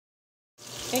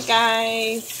Hey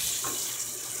guys,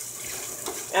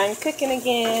 I'm cooking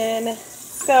again.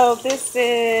 So this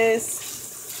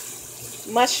is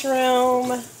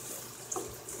mushroom,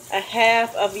 a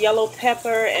half of yellow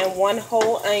pepper, and one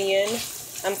whole onion.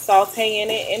 I'm sauteing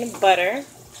it in butter.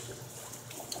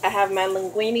 I have my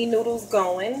linguine noodles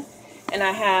going, and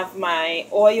I have my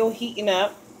oil heating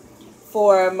up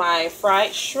for my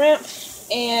fried shrimp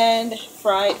and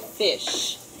fried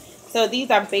fish. So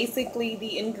these are basically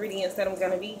the ingredients that I'm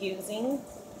going to be using.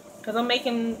 Because I'm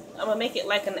gonna make it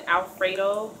like an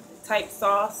Alfredo type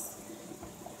sauce.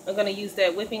 I'm gonna use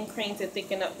that whipping cream to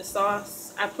thicken up the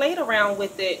sauce. I played around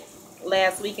with it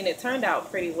last week and it turned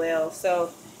out pretty well.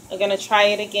 So I'm gonna try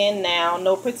it again now.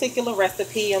 No particular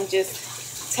recipe. I'm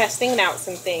just testing out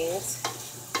some things.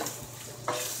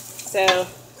 So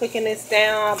cooking this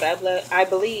down, but I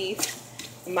believe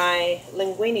my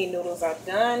linguine noodles are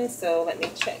done. So let me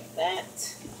check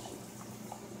that.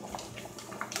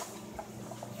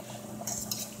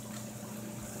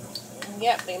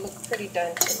 Yep, they look pretty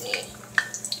done to me.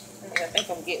 I think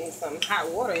I'm getting some hot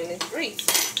water in this grease.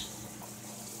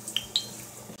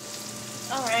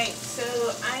 Alright, so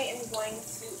I am going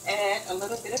to add a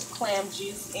little bit of clam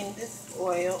juice in this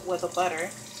oil with the butter.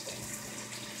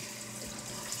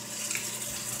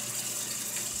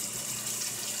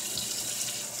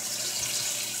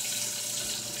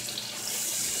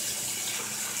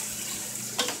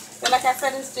 So like I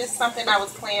said, it's just something I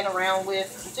was playing around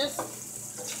with. Just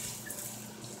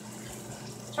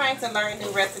trying to learn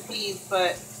new recipes,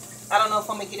 but I don't know if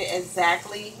I'm gonna get it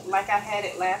exactly like I had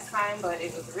it last time, but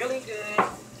it was really good.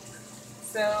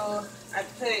 So I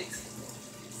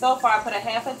put a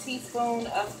half a teaspoon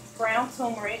of ground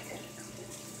turmeric,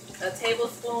 a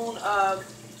tablespoon of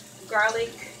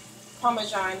garlic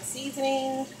parmesan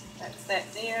seasoning. That's that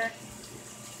there.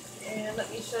 And let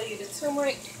me show you the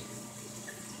turmeric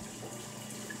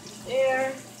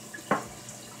there.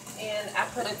 And I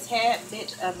put a tad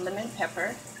bit of lemon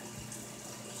pepper.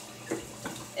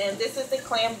 And this is the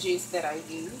clam juice that I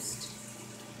used.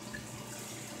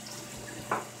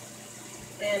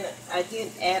 And I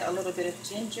did add a little bit of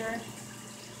ginger.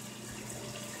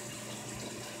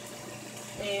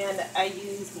 And I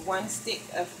used 1 stick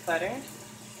of butter.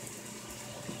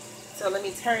 So let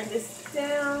me turn this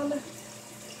down.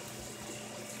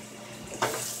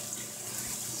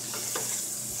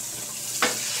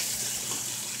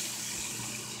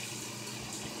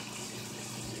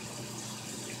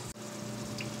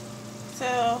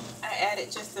 So I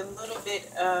added just a little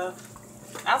bit of,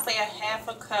 I'll say a half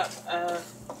a cup of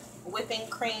whipping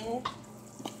cream.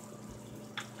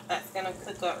 That's going to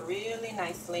cook up really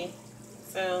nicely.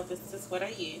 So this is what I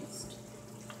used.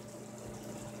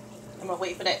 I'm going to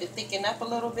wait for that to thicken up a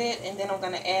little bit, and then I'm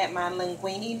going to add my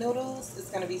linguine noodles.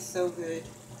 It's going to be so good.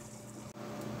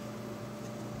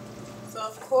 So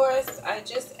of course I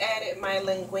just added my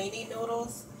linguine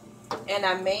noodles, and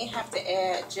I may have to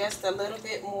add just a little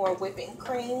bit more whipping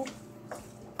cream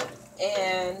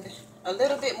and a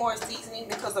little bit more seasoning,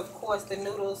 because of course the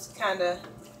noodles kind of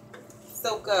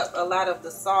soak up a lot of the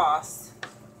sauce.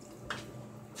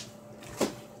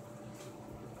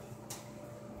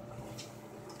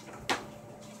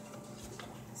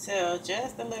 So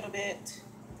just a little bit.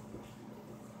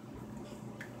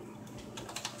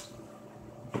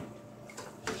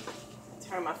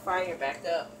 Turn my fire back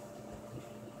up.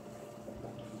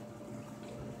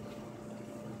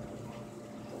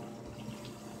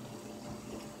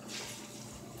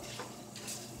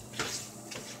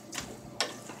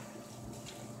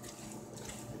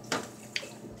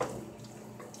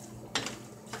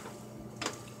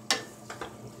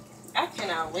 I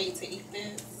cannot wait to eat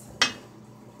this.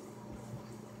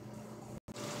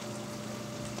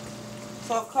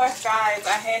 So of course guys,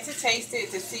 I had to taste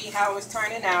it to see how it's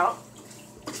turning out.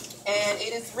 And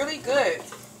it is really good.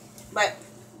 But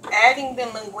adding the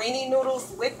linguine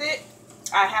noodles with it,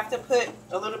 I have to put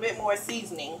a little bit more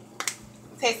seasoning.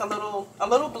 It tastes a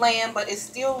little bland, but it's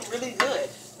still really good.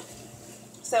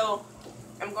 So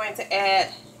I'm going to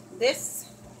add this,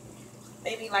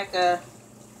 maybe like a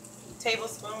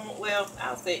tablespoon. Well,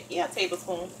 I'll say, yeah, a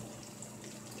tablespoon.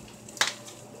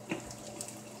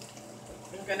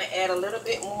 I'm going to add a little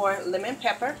bit more lemon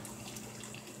pepper.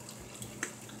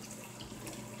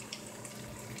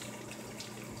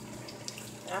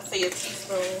 I'll say a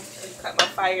teaspoon. Cut my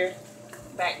fire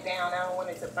back down. I don't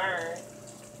want it to burn.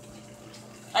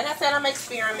 Like I said, I'm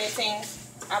experimenting.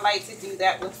 I like to do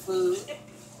that with food.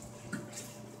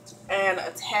 And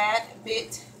a tad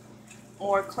bit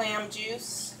more clam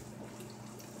juice.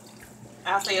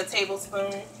 I'll say a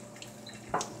tablespoon.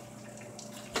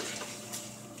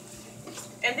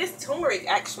 And this turmeric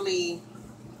actually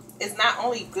is not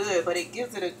only good, but it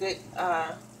gives it a good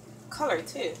color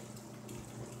too.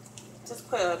 Just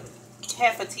put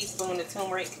half a teaspoon of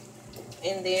turmeric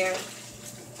in there.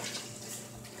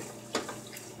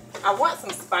 I want some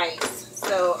spice,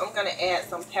 so I'm going to add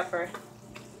some pepper.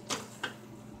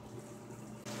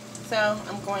 So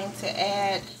I'm going to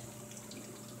add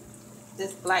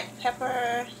this black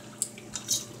pepper.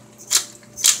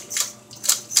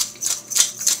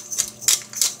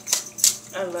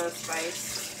 I love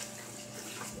spice.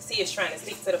 You see it's trying to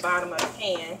stick to the bottom of the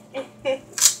pan.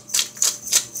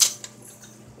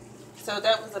 So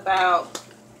that was about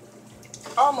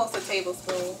almost a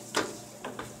tablespoon.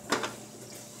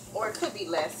 Or it could be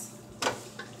less.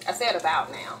 I said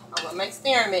about now. I'm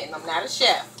experimenting. I'm not a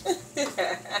chef.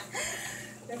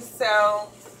 And so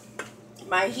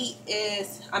my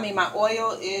my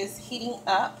oil is heating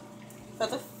up for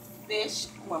the fish.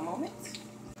 One moment.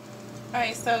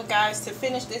 Alright, so guys, to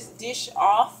finish this dish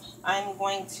off, I'm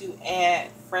going to add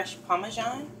fresh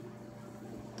Parmesan.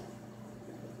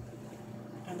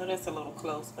 I know that's a little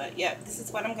close, but yeah, this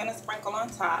is what I'm going to sprinkle on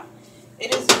top.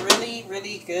 It is really,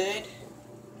 really good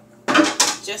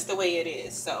just the way it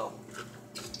is. So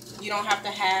you don't have to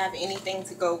have anything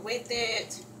to go with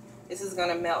it. This is going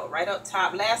to melt right up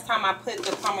top. Last time I put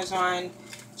the Parmesan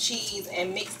cheese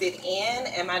and mixed it in,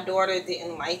 and my daughter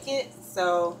didn't like it.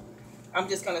 So I'm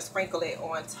just going to sprinkle it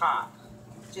on top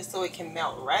just so it can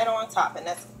melt right on top. And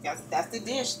that's the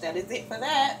dish. That is it for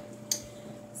that.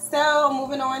 So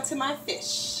moving on to my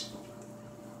fish.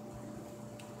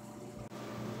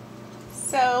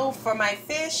 So for my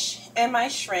fish and my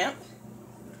shrimp,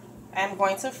 I'm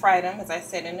going to fry them. As I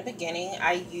said in the beginning,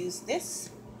 I use this.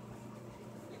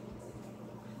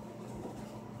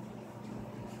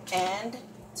 And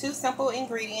 2 simple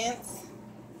ingredients.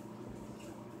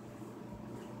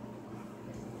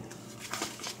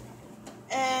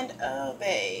 And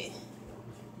obey.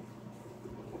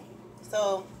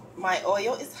 So my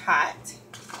oil is hot.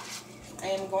 I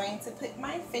am going to put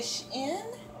my fish in.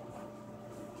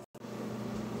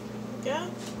 Yeah.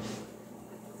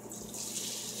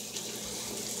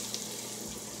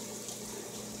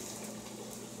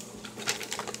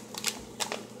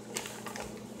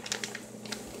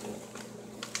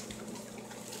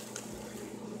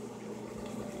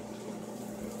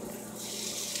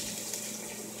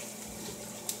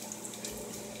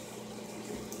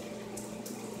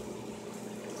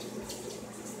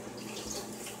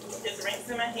 Just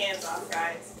rinsing my hands off,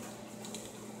 guys.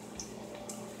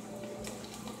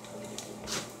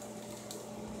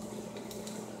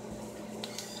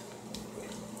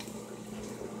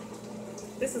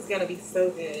 This is gonna be so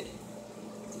good.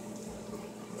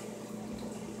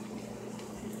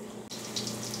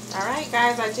 All right,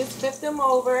 guys, I just flipped them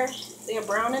over. They're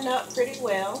browning up pretty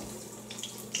well.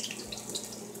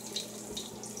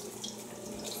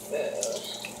 So,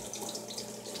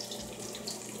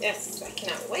 yes, I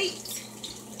cannot wait.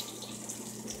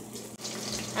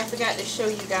 I forgot to show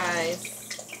you guys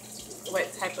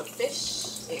what type of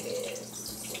fish it is.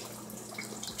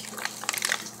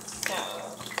 So,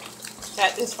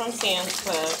 got this from Sam's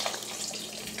Club.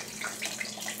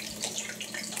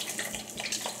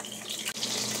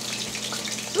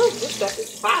 Ooh, this stuff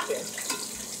is popping.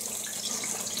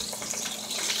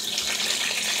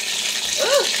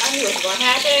 Ooh, I knew it was going to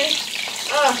happen.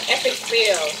 Oh, epic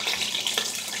fail.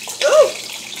 Ooh.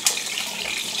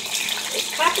 It's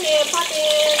popping,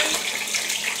 popping.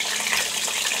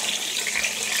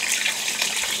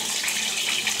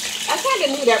 I kind of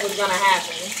knew that was going to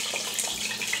happen.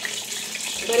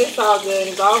 But it's all good.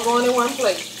 It's all going in one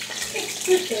place.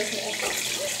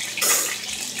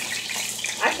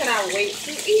 I cannot wait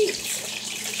to eat.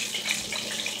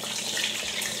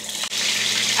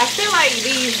 I feel like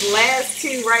these last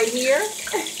 2 right here,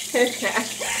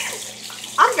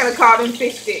 I'm going to call them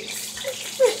fish sticks.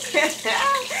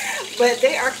 But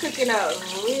they are cooking up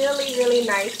really, really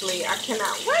nicely. I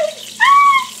cannot wait.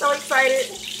 So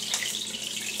excited.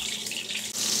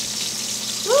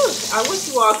 Whew, I wish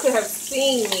you all could have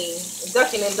seen me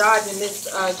ducking and dodging this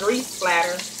grease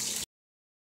splatter.